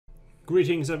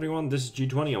Greetings everyone, this is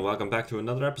G20 and welcome back to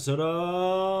another episode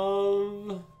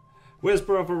of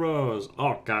Whisper of a Rose.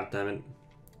 Oh god damn it.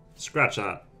 Scratch that.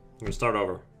 I'm gonna start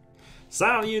over.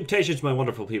 Salutations my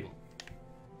wonderful people.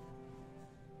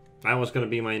 That was gonna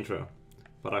be my intro,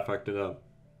 but I fucked it up.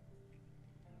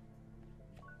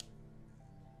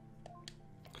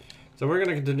 So we're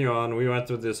gonna continue on. We went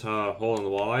through this hole in the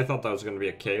wall. I thought that was gonna be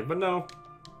a cave, but no.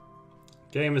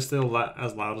 Game is still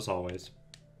as loud as always.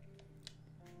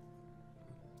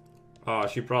 Oh,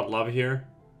 she brought love here.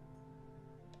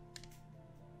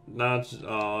 Not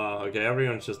okay,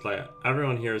 everyone's just like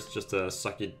everyone here is just a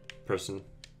sucky person.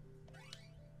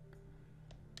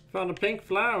 Found a pink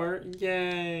flower,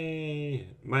 yay!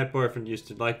 My boyfriend used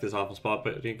to like this awful spot,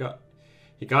 but he got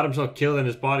himself killed and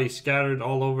his body scattered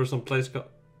all over some place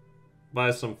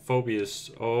by some phobias.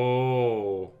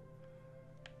 Oh,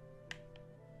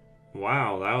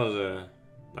 wow,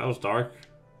 that was dark.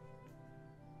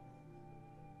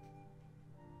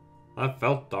 That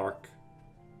felt dark.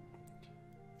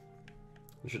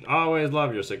 You should always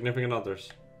love your significant others,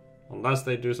 unless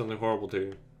they do something horrible to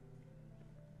you.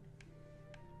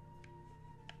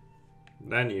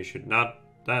 Then you should not.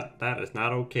 That is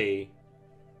not okay.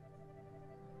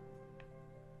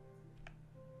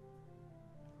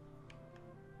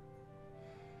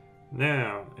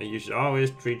 Now, you should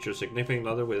always treat your significant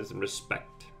other with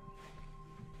respect.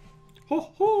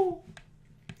 Ho ho!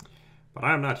 But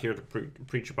I'm not here to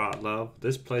preach about love.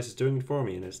 This place is doing it for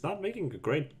me, and it's not making a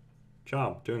great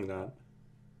job doing that.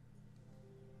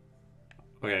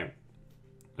 Okay,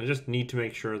 I just need to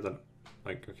make sure that,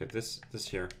 like, okay, this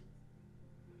here.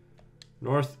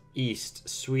 Northeast,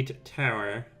 Sweet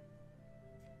Tower.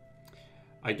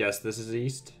 I guess this is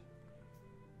east.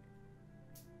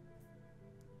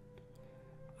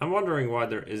 I'm wondering why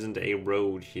there isn't a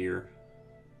road here.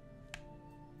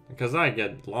 Because I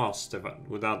get lost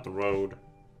without the road.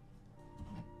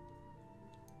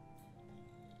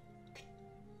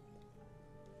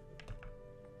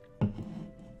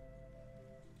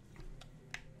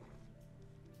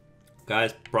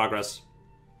 Guys, progress.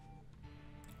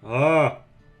 Ah!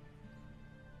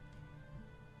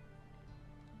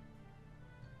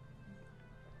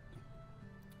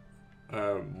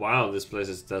 Wow, this place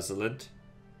is desolate.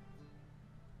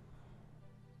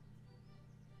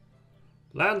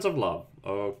 Lands of Love.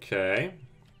 Okay.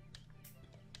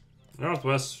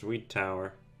 Northwest Sweet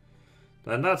Tower.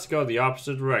 Then let's go the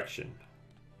opposite direction.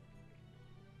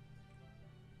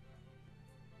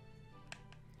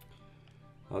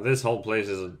 Well, this whole place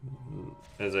is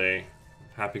a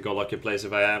happy-go-lucky place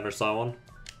if I ever saw one.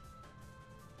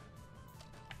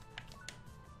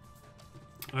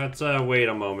 Let's wait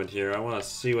a moment here. I want to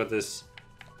see what this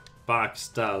box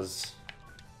does.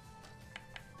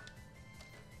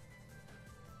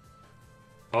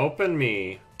 Open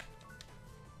me.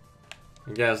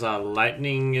 I guess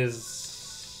lightning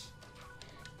is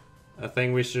a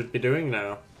thing we should be doing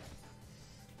now.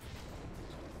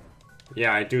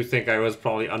 Yeah, I do think I was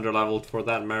probably underleveled for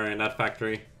that marionette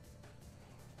factory.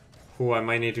 Ooh, I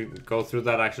might need to go through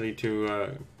that actually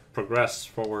to progress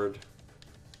forward.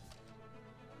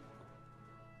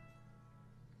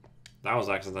 That was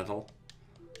accidental.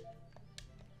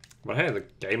 But hey, the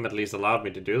game at least allowed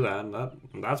me to do that.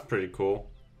 That's pretty cool.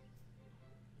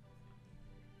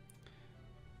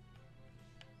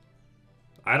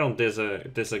 I don't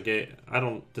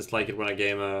dislike it when a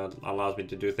game allows me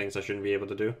to do things I shouldn't be able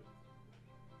to do.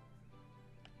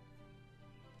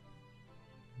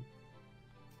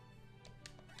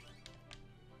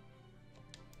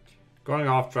 Going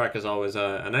off track is always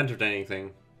an entertaining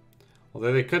thing.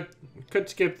 Although they could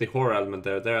skip the horror element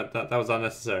there. That was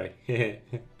unnecessary.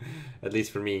 At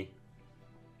least for me.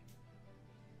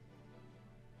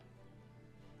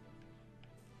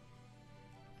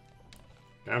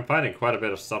 I'm finding quite a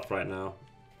bit of stuff right now.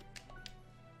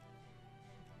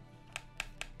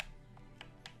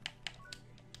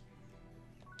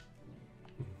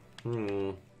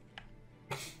 It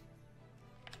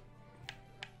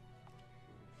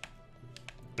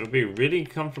would be really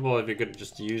comfortable if you could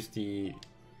just use these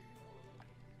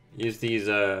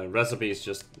recipes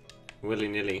just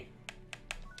willy-nilly.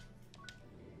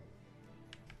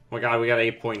 Oh my god, we got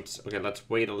 8 points. Okay, let's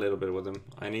wait a little bit with them.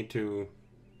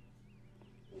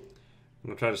 I'm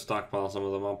gonna try to stockpile some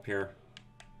of them up here.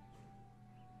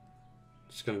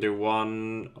 Just gonna do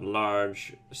one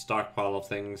large stockpile of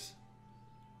things.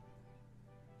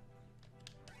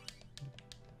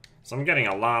 So I'm getting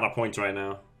a lot of points right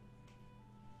now.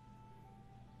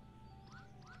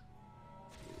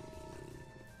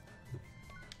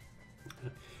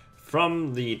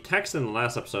 From the text in the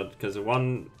last episode, because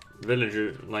one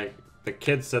villager, like, the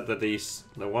kid said that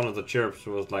that one of the chirps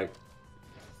was like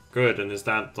good, and his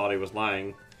dad thought he was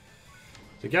lying.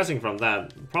 So guessing from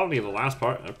that, probably the last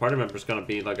party member is gonna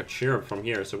be like a chirp from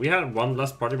here. So we had one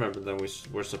less party member than we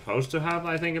were supposed to have,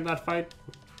 I think, in that fight.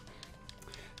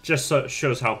 Just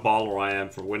shows how baller I am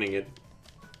for winning it.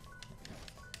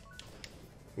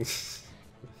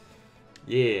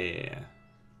 Yeah.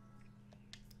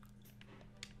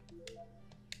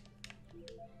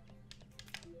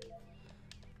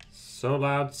 So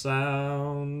loud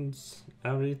sounds.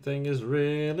 Everything is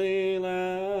really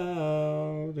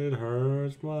loud. It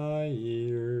hurts my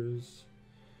ears.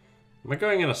 Am I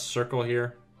going in a circle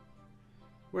here?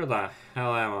 Where the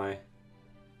hell am I?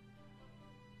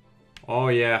 Oh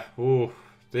yeah. Ooh,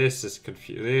 this is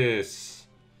confusing.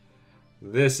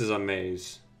 This is a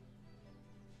maze.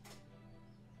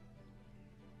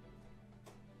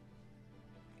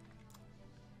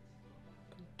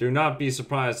 Do not be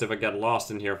surprised if I get lost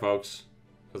in here, folks,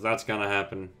 because that's gonna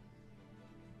happen.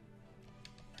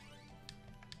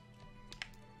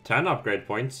 10 upgrade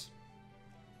points.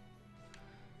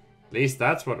 At least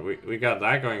that's what we got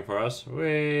that going for us.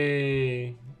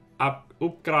 Whee!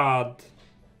 Upgrade.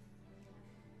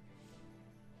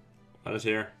 What is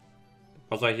here?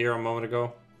 Was I here a moment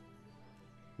ago?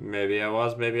 Maybe I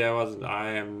was, maybe I wasn't.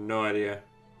 I have no idea.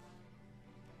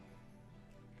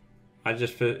 I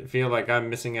just feel like I'm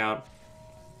missing out.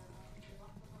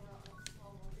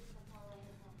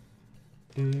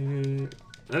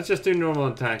 Let's just do normal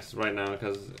attacks right now,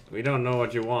 because we don't know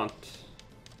what you want.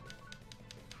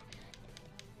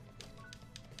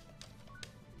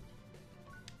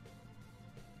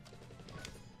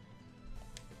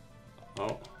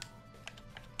 Oh.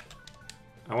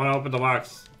 I want to open the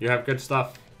box. You have good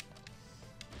stuff.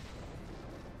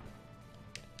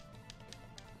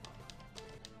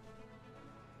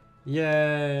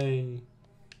 Yay!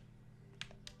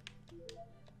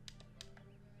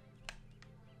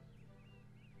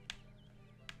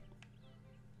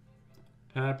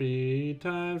 Happy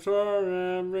times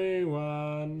for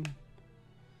everyone.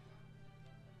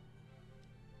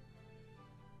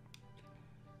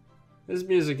 This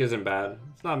music isn't bad.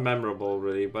 It's not memorable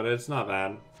really, but it's not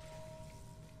bad.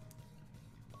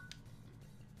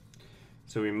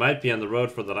 So we might be on the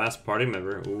road for the last party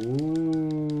member.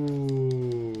 Ooh.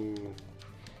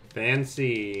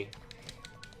 Fancy.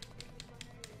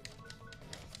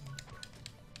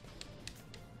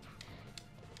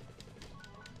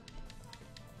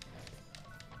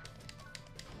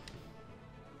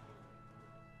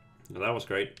 Well, that was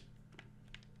great.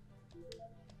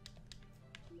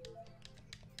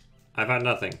 I've had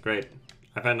nothing. Great.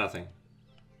 I've had nothing.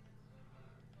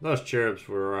 Those cherubs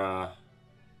were,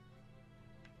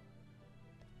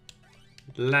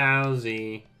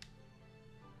 lousy.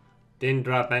 Didn't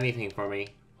drop anything for me.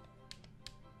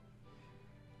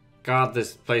 God,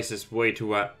 this place is way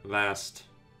too vast.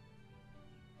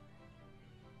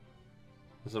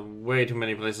 There's way too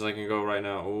many places I can go right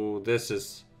now. Oh, this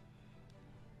is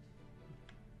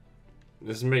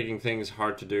making things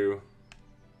hard to do.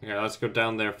 Okay, let's go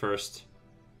down there first.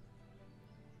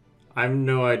 I have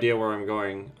no idea where I'm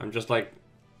going. I'm just like,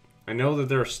 I know that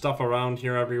there's stuff around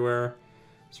here everywhere,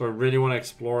 so I really want to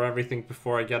explore everything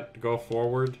before I go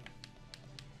forward.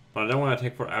 But I don't want to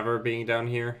take forever being down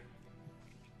here.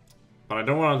 But I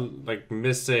don't want to like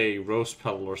miss a rose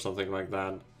petal or something like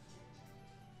that.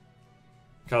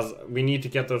 Because we need to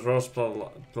get those rose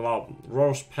petal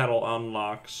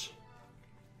unlocks.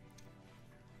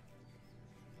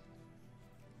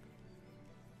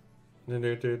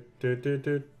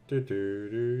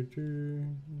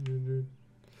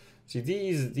 See,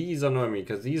 these annoy me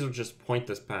because these are just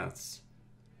pointless paths.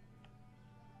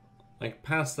 Like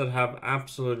paths that have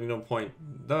absolutely no point.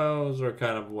 Those are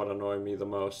kind of what annoy me the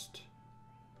most.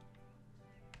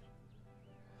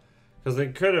 Because they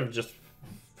could have just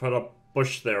put a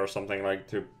bush there or something like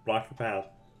to block the path.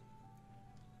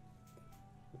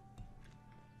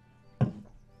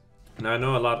 Now I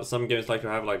know some games like to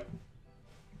have like,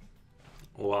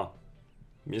 oh wow,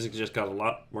 music just got a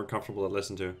lot more comfortable to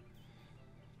listen to.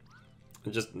 It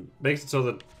just makes it so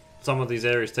that some of these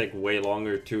areas take way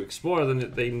longer to explore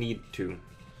than they need to.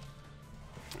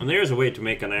 And there's a way to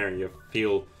make an area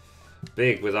feel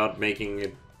big without making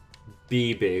it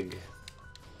be big.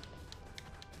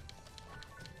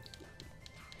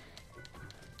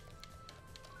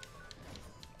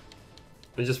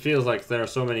 It just feels like there are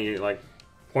so many like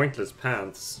pointless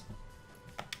paths.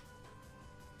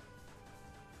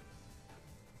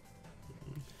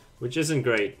 Which isn't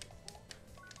great.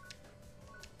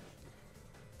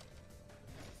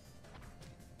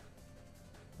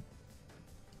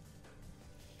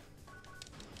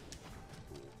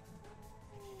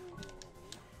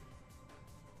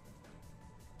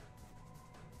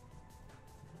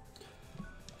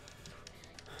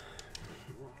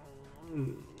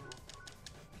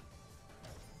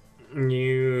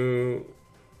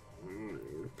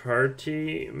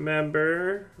 party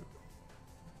member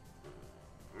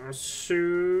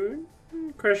soon?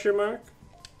 Question mark.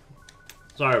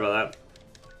 Sorry about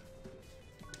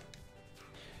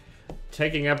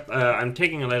that. I'm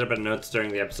taking a little bit of notes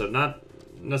during the episode. Not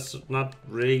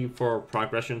really for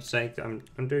progression's sake. I'm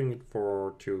doing it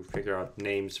to figure out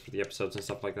names for the episodes and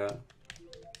stuff like that.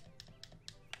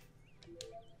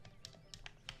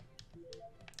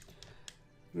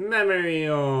 Memory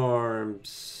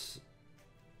orbs.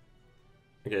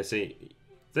 Okay, see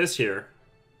this here.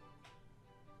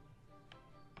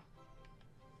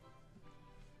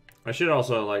 I should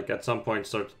also like at some point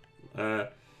start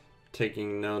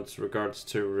taking notes regards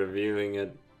to reviewing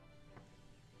it.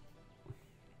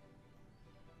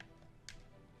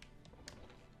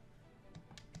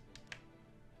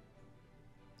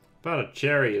 About a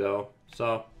cherry though,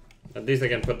 so at least I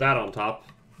can put that on top.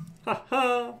 Ha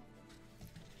ha!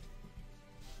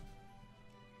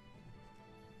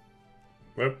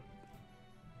 Whoop.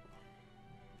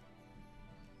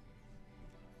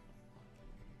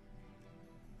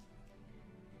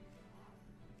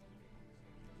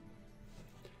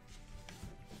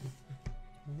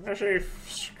 Actually,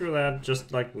 screw that,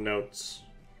 just like notes.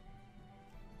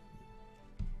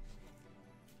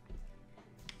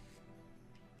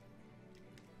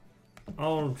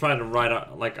 I'll try to write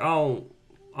out, like, I'll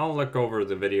look over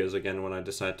the videos again when I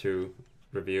decide to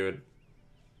review it.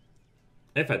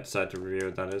 If I decide to review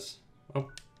it, that is. Oh.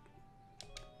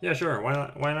 Yeah, sure, why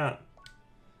not? Why not?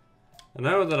 I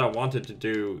know that I wanted to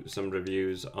do some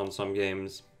reviews on some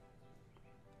games.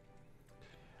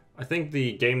 I think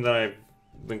the game that I've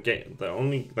the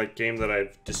only like game that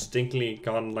I've distinctly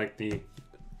gotten like the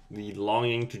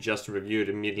longing to just review it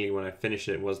immediately when I finish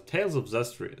it was Tales of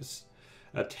Zestria.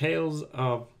 Tales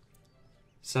of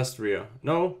Zestria.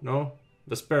 No,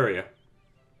 Vesperia.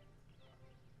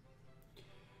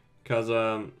 Cause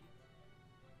don't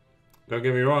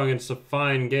get me wrong, it's a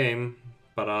fine game,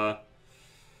 but I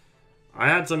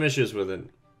had some issues with it.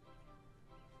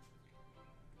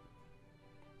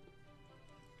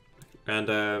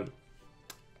 And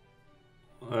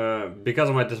because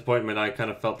of my disappointment, I kind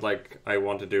of felt like I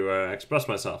wanted to express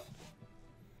myself.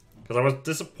 Because I was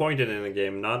disappointed in the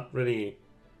game, not really...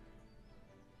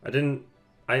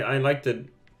 I liked it,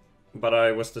 but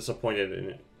I was disappointed in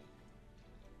it.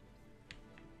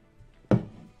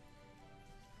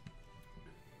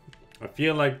 I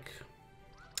feel like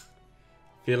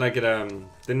it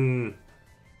didn't...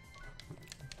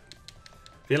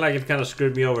 feel like it kind of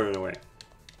screwed me over in a way.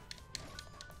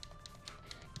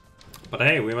 But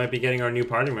hey, we might be getting our new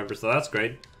party members, so that's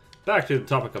great. Back to the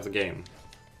topic of the game.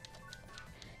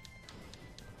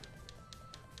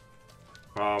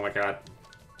 Oh my god.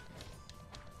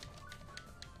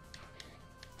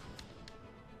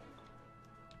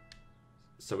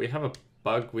 So we have a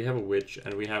bug, we have a witch,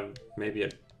 and we have maybe a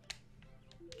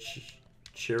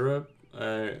cherub.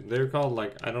 They're called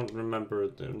like, I don't remember,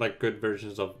 like good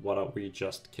versions of what we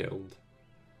just killed.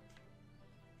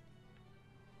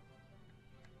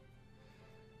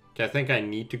 Okay, I think I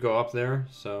need to go up there,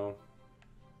 so...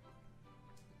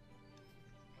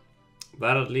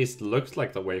 that at least looks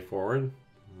like the way forward.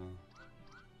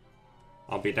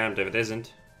 I'll be damned if it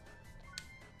isn't.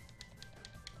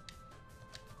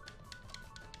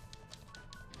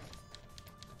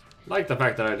 Like the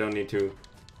fact that I don't need to,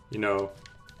 you know,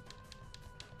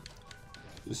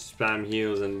 spam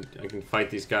heals and I can fight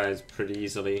these guys pretty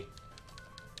easily.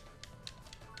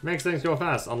 Makes things go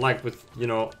fast, unlike with, you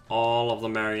know, all of the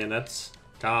marionettes.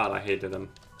 God, I hated them.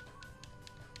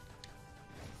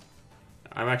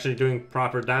 I'm actually doing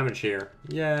proper damage here.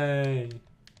 Yay!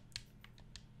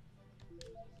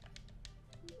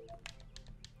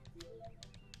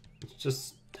 It's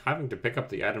just having to pick up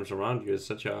the items around you is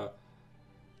such a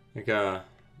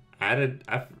added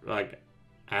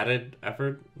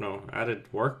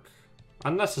work,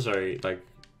 unnecessary. Like,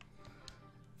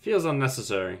 feels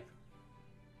unnecessary.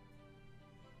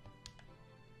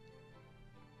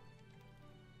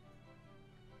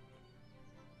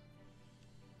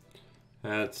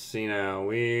 Let's see now.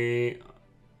 We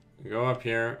go up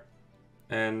here,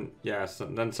 and yeah, so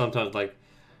then sometimes like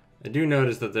I do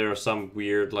notice that there are some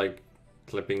weird like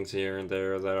clippings here and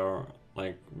there that are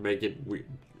like make it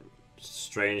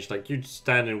strange. Like you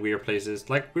stand in weird places.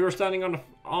 Like we were standing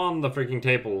on the freaking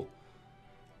table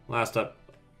last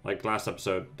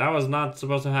episode. That was not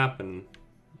supposed to happen.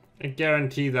 I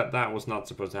guarantee that was not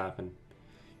supposed to happen.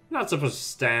 You're not supposed to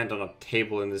stand on a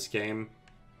table in this game.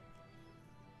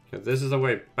 This is the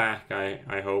way back,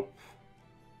 I hope.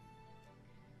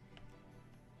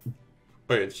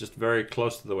 Wait, it's just very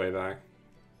close to the way back.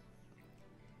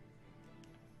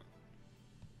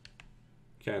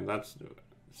 Okay,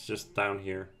 it's just down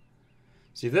here.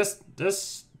 See, this,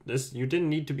 you didn't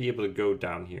need to be able to go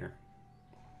down here.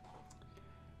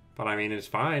 But I mean, it's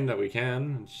fine that we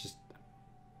can. It's just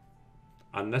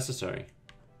unnecessary.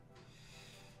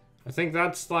 I think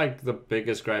that's like the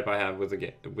biggest gripe I have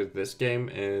with this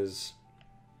game is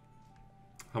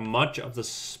how much of the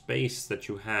space that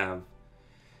you have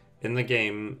in the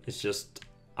game is just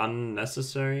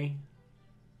unnecessary.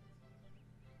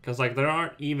 Because like there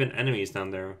aren't even enemies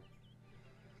down there.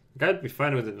 Like, I'd be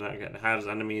fine with it like it has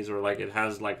enemies or like it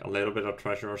has like a little bit of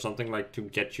treasure or something like to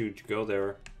get you to go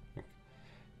there. Like,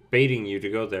 baiting you to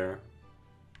go there.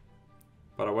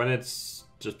 But when it's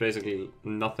just basically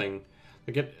nothing.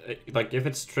 Like if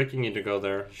it's tricking you to go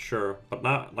there, sure. But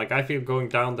not like I feel going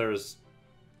down there is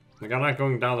like I'm not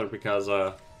going down there because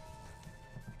I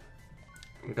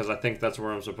think that's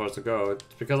where I'm supposed to go. It's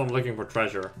because I'm looking for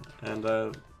treasure and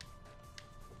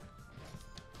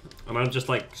I'm just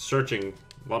like searching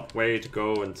what way to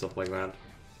go and stuff like that.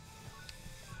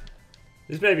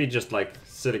 These may be just like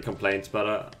silly complaints,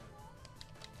 but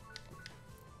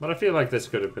I feel like this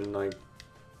could have been like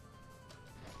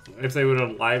if they would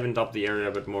have livened up the area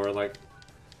a bit more, like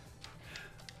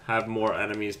have more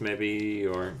enemies maybe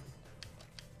or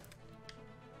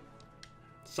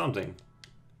something.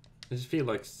 I just feel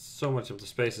like so much of the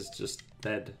space is just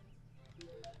dead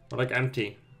or like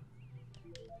empty.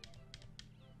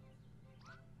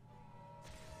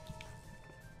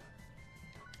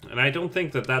 And I don't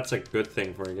think that that's a good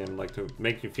thing for a game, like to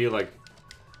make you feel like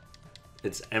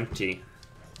it's empty.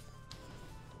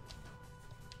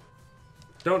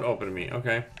 Don't open me,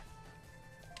 okay.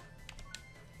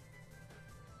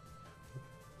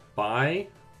 Bye.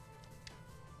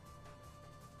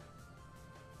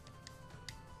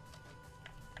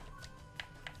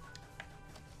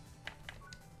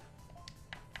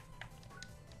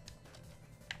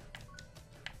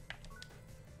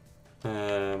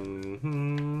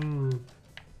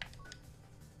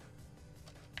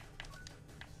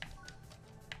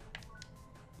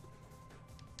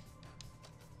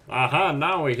 Aha,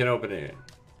 now we can open it.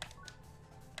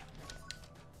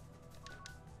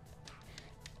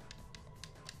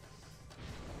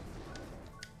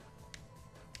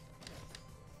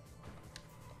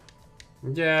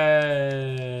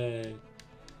 Yay!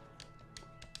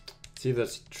 See,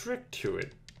 there's a trick to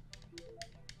it.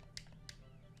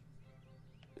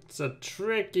 It's a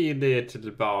tricky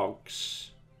little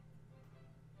box.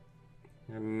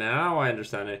 And now I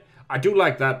understand it. I do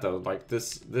like that though, like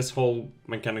this whole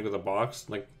mechanic of the box,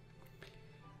 like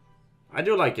I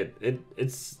do like it.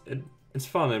 It's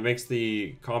fun. It makes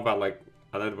the combat like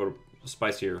a little bit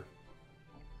spicier.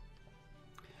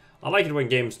 I like it when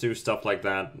games do stuff like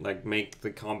that, like make the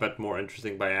combat more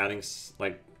interesting by adding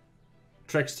like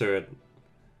tricks to it.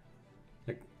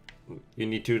 Like you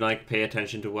need to like pay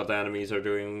attention to what the enemies are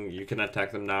doing. You can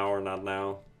attack them now or not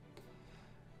now.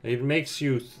 It makes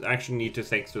you actually need to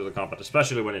think through the combat,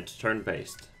 especially when it's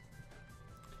turn-based.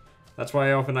 That's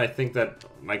why often I think that,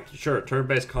 like, sure,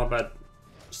 turn-based combat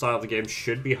style of the game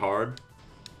should be hard.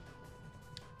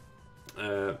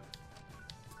 But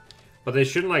they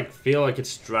shouldn't, like, feel like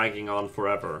it's dragging on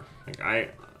forever.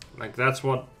 Like, that's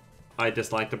what I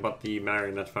disliked about the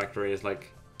Marionette Factory is,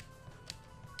 like,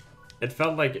 it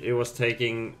felt like it was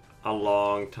taking a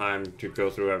long time to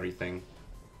go through everything.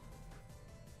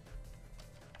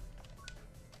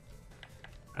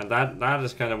 And that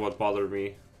is kind of what bothered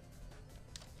me.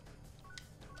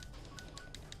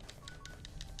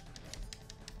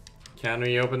 Can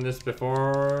we open this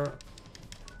before?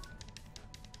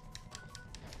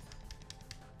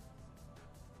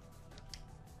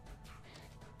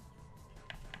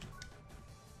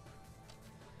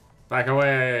 Back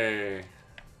away!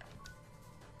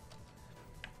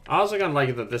 I also kind of like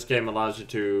it that this game allows you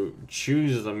to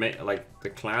choose the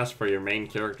class for your main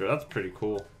character. That's pretty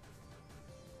cool.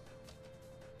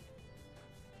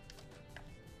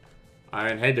 I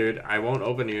mean, hey dude, I won't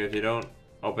open you if you don't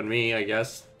open me, I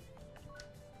guess.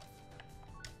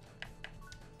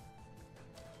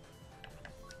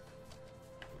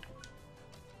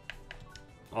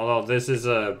 Although this is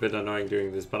a bit annoying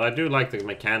doing this, but I do like the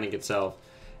mechanic itself.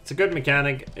 It's a good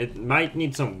mechanic. It might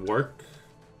need some work,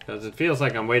 because it feels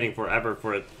like I'm waiting forever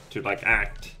for it to like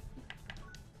act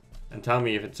and tell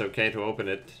me if it's okay to open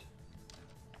it.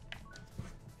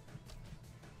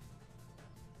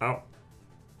 Ow.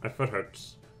 My foot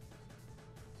hurts.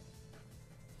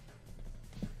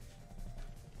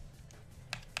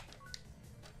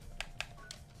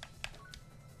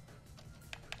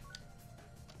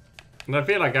 And I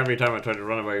feel like every time I try to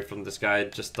run away from this guy,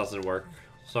 it just doesn't work.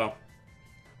 So.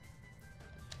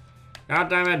 God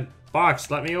damn it,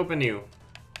 box, let me open you.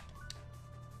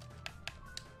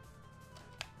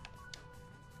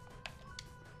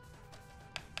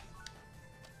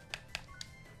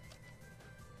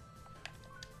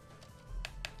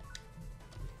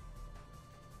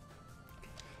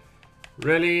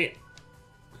 Really?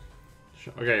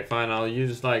 Okay, fine. I'll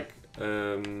use like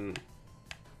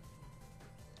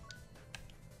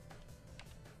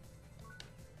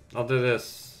I'll do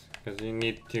this because you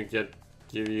need to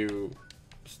give you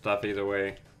stuff either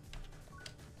way.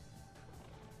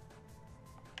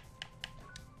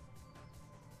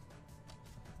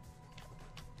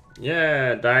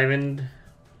 Yeah, diamond.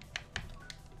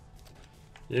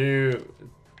 The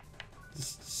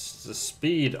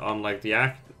speed on like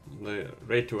the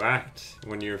rate to act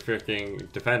when you're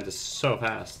freaking defend is so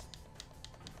fast.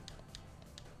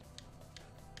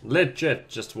 Legit,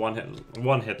 just one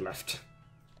hit left.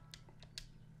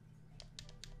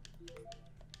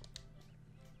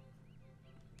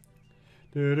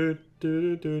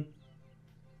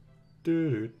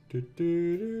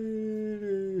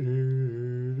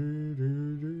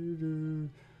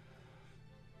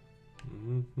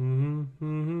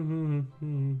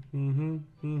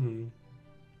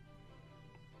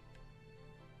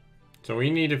 So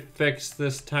we need to fix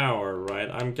this tower, right?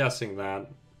 I'm guessing that.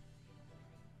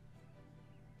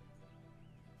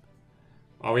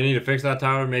 Oh, we need to fix that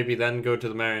tower, maybe then go to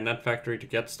the marionette factory to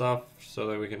get stuff so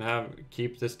that we can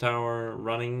keep this tower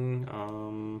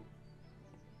running.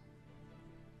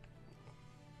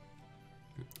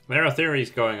 There are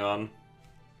theories going on.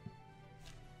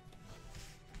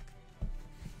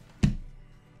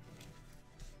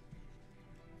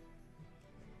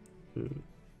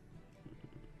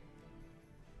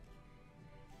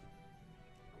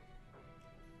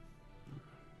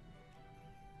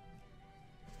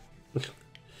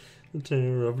 The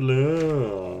Tower of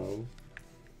Love.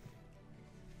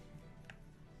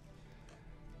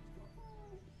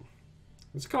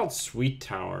 It's called Sweet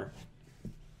Tower.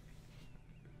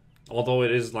 Although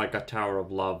it is like a tower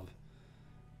of love.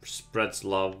 Spreads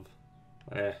love.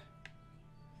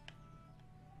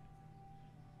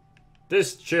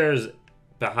 This chair's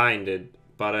behind it,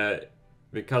 but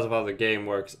because of how the game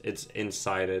works, it's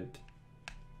inside it.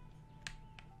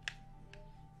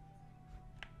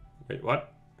 Wait, what?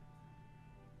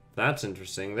 That's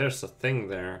interesting. There's a thing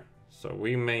there. So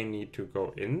we may need to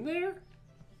go in there?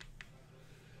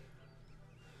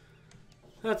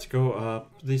 Let's go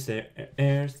up the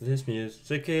stairs. This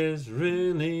music is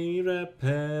really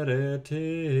repetitive.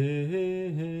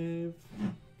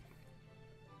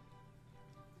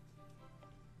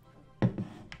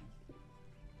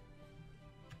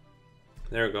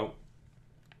 There we go.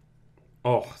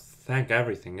 Oh, thank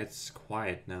everything. It's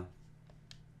quiet now.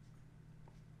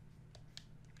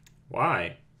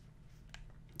 Why?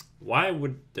 Why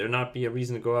would there not be a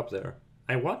reason to go up there?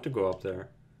 I want to go up there.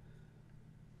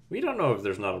 We don't know if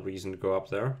there's not a reason to go up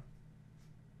there.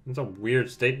 That's a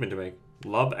weird statement to make.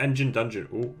 Love Engine Dungeon.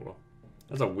 Ooh,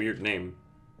 that's a weird name.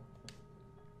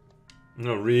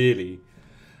 No, really.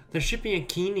 There should be a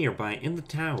key nearby in the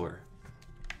tower.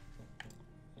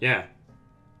 Yeah.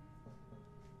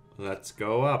 Let's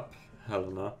go up,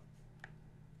 Helena.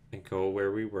 And go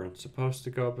where we weren't supposed to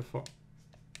go before.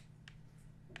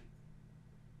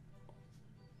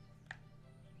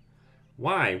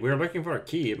 Why? We're looking for a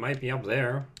key. It might be up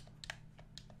there.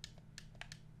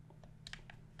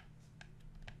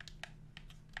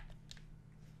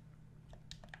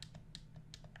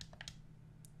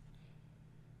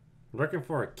 Looking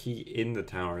for a key in the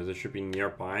tower. There should be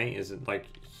nearby. Is it like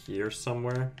here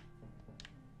somewhere?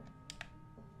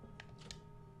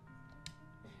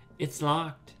 It's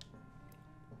locked.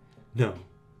 No,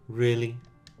 really?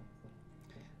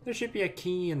 There should be a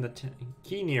key in the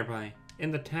key nearby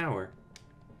in the tower.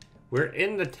 We're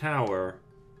in the tower.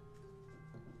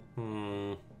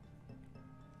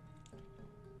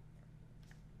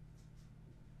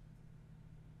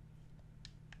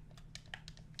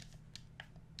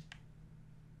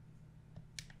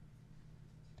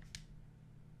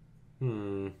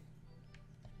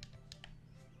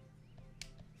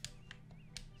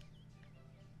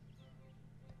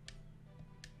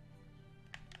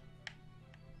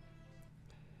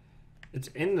 It's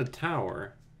in the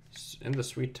tower. It's in the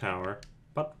sweet tower.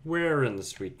 But where in the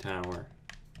sweet tower?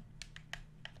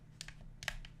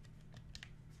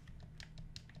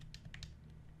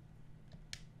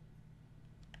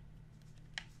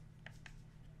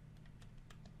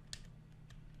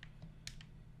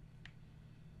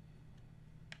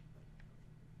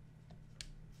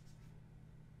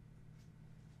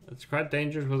 It's quite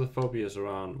dangerous with the phobias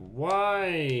around.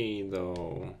 Why,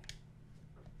 though?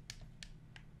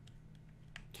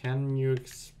 Can you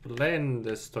explain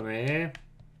this to me?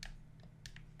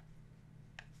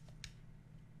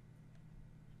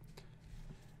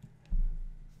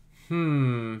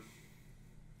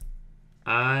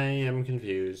 I am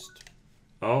confused.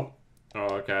 Oh,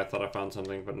 okay, I thought I found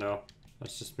something, but no.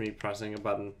 That's just me pressing a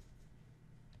button.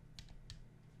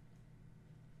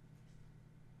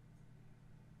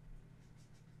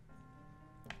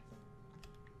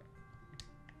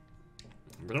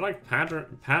 But they're like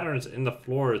patterns in the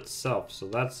floor itself, so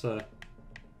that's the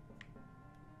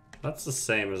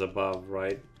same as above,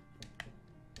 right?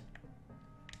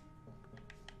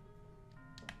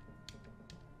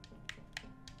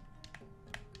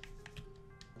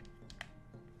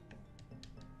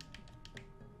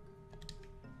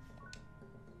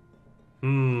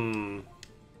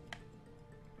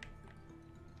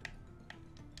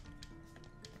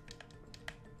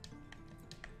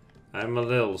 I'm a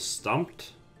little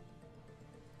stumped.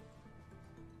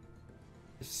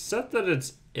 It said that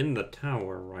it's in the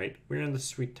tower, right? We're in the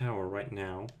sweet tower right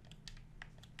now.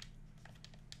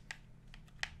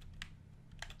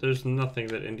 There's nothing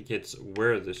that indicates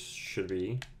where this should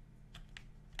be.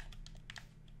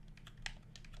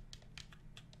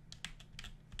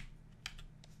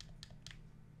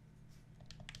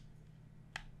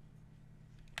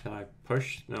 Can I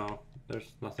push? No,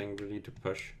 there's nothing really to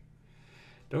push.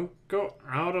 Don't go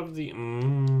out of the...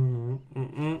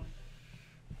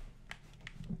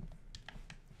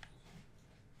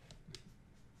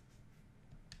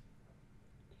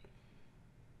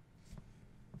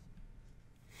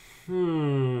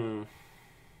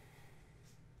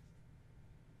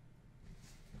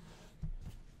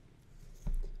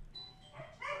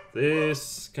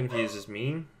 This confuses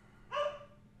me.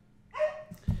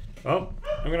 Well,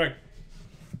 I'm gonna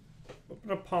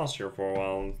pause here for a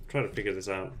while and try to figure this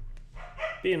out.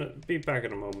 Be back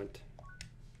in a moment.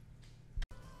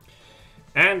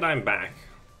 And I'm back.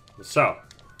 So,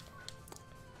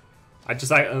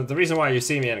 the reason why you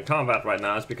see me in combat right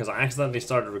now is because I accidentally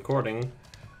started recording,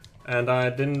 and I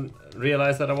didn't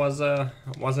realize that I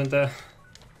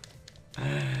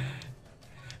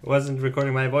wasn't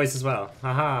recording my voice as well.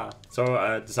 Haha. So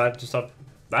I decided to start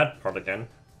that part again.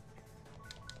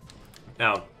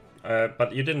 Now,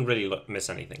 but you didn't really miss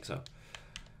anything, so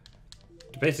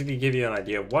to basically give you an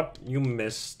idea of what you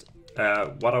missed,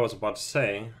 what I was about to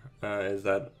say is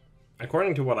that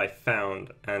according to what I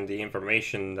found and the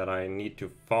information that I need to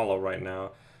follow right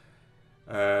now,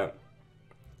 I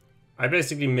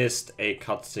basically missed a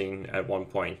cutscene at one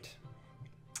point.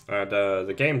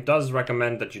 The game does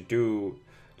recommend that you do,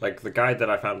 like the guide that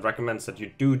I found recommends that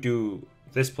you do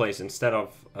this place instead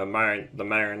of the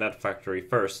marionette factory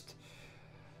first.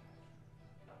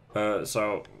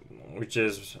 So, which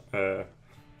is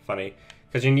funny,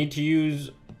 because you need to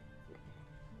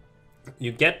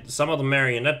you get some of the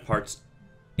marionette parts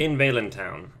in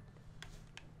Valentown.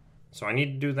 So I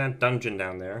need to do that dungeon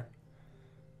down there.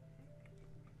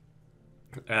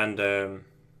 And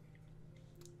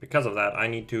because of that, I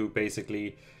need to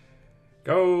basically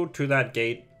go to that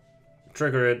gate,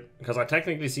 trigger it, because I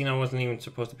technically seen I wasn't even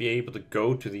supposed to be able to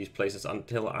go to these places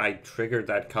until I triggered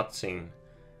that cutscene.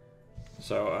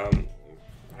 So, I'm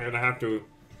gonna have to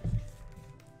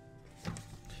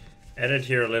edit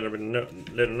here a little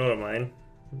note of mine.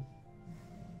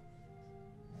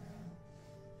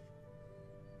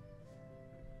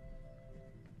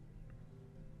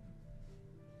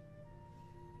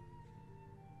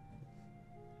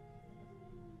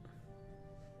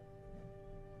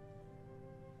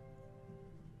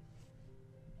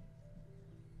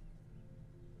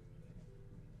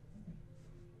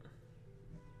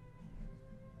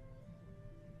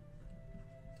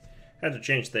 I had to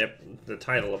change the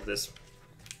title of this.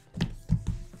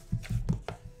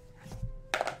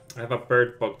 I have a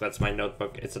bird book, that's my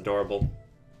notebook. It's adorable.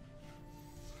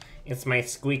 It's my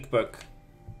squeak book.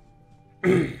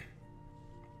 Okay,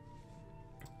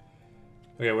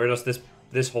 where does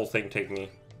this whole thing take me?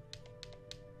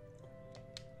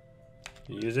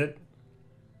 Use it?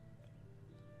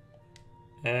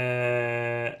 Nah,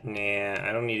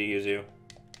 I don't need to use you.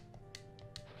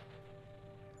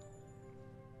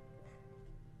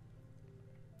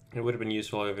 It would have been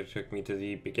useful if it took me to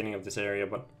the beginning of this area,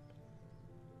 but...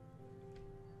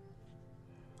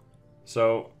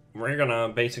 So, we're gonna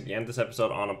basically end this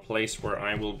episode on a place where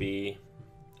I will be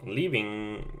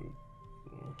leaving...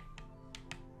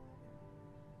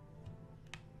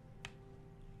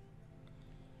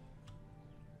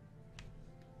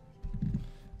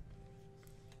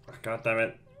 God damn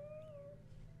it.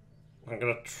 I'm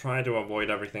gonna try to avoid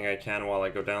everything I can while I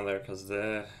go down there, because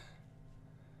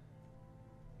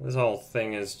this whole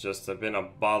thing is just been a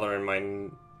bother in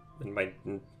my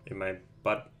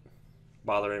butt.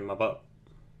 Bother in my butt.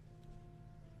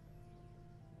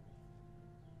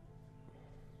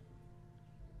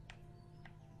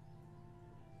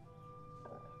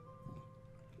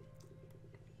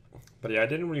 But yeah, I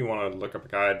didn't really want to look up a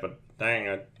guide, but dang,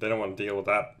 I didn't want to deal with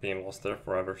that being lost there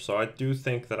forever. So I do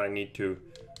think that I need to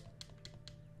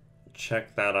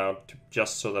check that out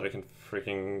just so that I can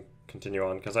freaking continue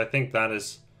on. Because I think that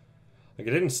is... Like,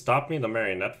 it didn't stop me in the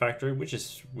marionette factory, which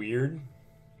is weird.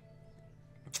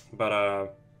 But, oh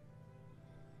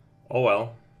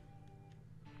well.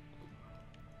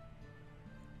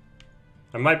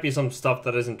 There might be some stuff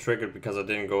that isn't triggered because I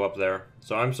didn't go up there.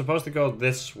 So I'm supposed to go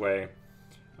this way,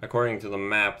 according to the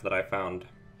map that I found.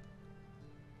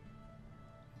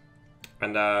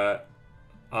 And,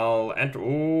 I'll enter...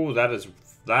 Ooh, that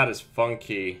is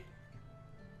funky.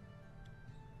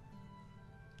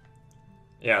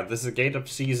 Yeah, this is a Gate of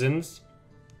Seasons.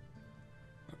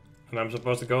 And I'm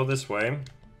supposed to go this way.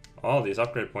 All these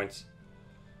upgrade points.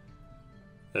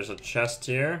 There's a chest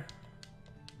here.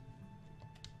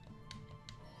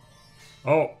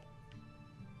 Oh.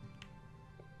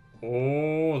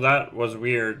 Oh, that was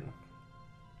weird.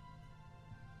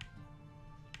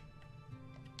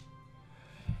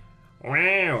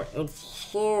 Wow,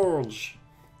 it's huge.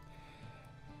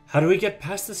 How do we get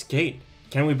past this gate?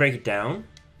 Can we break it down?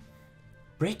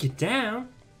 Break it down?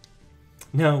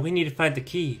 No, we need to find the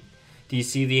key. Do you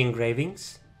see the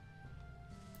engravings?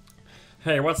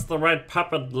 Hey, what's the red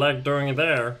puppet leg doing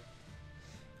there?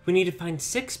 We need to find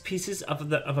 6 pieces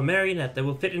of a marionette that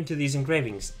will fit into these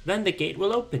engravings. Then the gate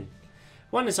will open.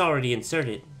 One is already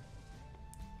inserted.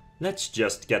 Let's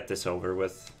just get this over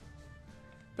with.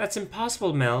 That's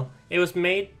impossible, Mel. It was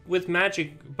made with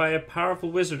magic by a powerful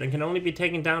wizard and can only be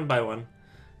taken down by one.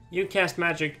 You cast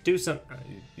magic, do something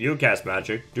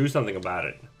about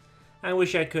it. I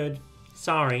wish I could.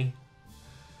 Sorry.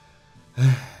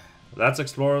 Let's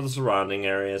explore the surrounding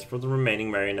areas for the remaining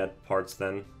marionette parts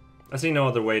then. I see no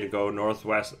other way to go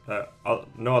northwest.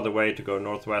 No other way to go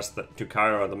northwest to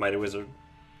Cairo, the mighty wizard.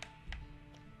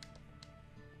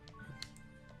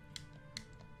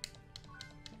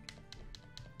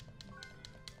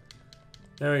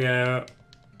 There we go.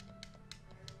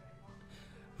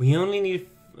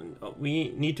 We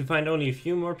need to find only a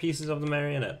few more pieces of the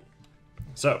marionette.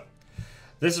 So,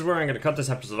 this is where I'm going to cut this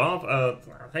episode off.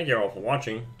 Thank you all for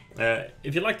watching.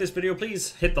 If you like this video,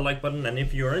 please hit the like button, and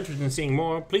if you are interested in seeing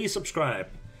more, please subscribe.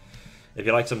 If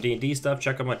you like some D&D stuff,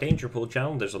 check out my Danger Pool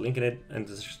channel. There's a link in it in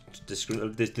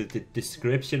the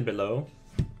description below.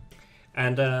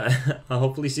 And I'll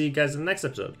hopefully see you guys in the next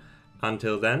episode.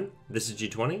 Until then, this is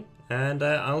G20, and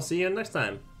I'll see you next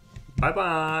time.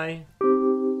 Bye-bye!